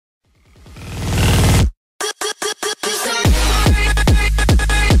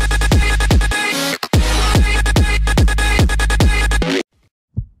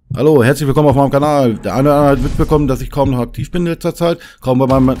Hallo, herzlich willkommen auf meinem Kanal. Der eine oder andere hat mitbekommen, dass ich kaum noch aktiv bin in letzter Zeit, kaum bei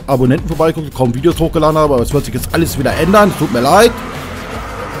meinen Abonnenten vorbeigucke, kaum Videos hochgeladen habe, aber es wird sich jetzt alles wieder ändern, es tut mir leid.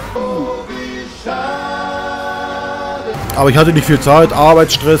 Aber ich hatte nicht viel Zeit,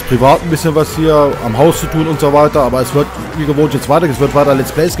 Arbeitsstress, privat ein bisschen was hier am Haus zu tun und so weiter, aber es wird wie gewohnt jetzt weiter, es wird weiter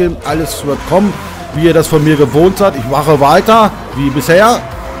Let's Plays geben, alles wird kommen, wie ihr das von mir gewohnt seid. Ich mache weiter, wie bisher.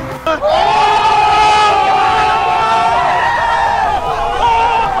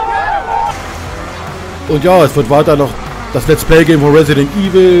 Und ja, es wird weiter noch das Let's Play geben von Resident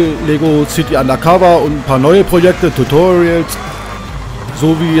Evil, Lego City Undercover und ein paar neue Projekte, Tutorials,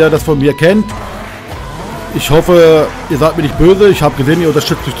 so wie ihr das von mir kennt. Ich hoffe, ihr seid mir nicht böse, ich habe gesehen, ihr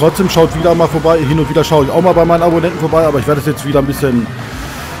unterstützt mich trotzdem, schaut wieder mal vorbei, hin und wieder schaue ich auch mal bei meinen Abonnenten vorbei, aber ich werde es jetzt wieder ein bisschen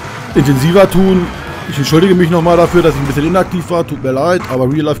intensiver tun. Ich entschuldige mich nochmal dafür, dass ich ein bisschen inaktiv war, tut mir leid,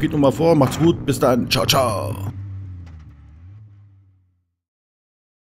 aber Real Life geht nun mal vor, macht's gut, bis dann, ciao, ciao.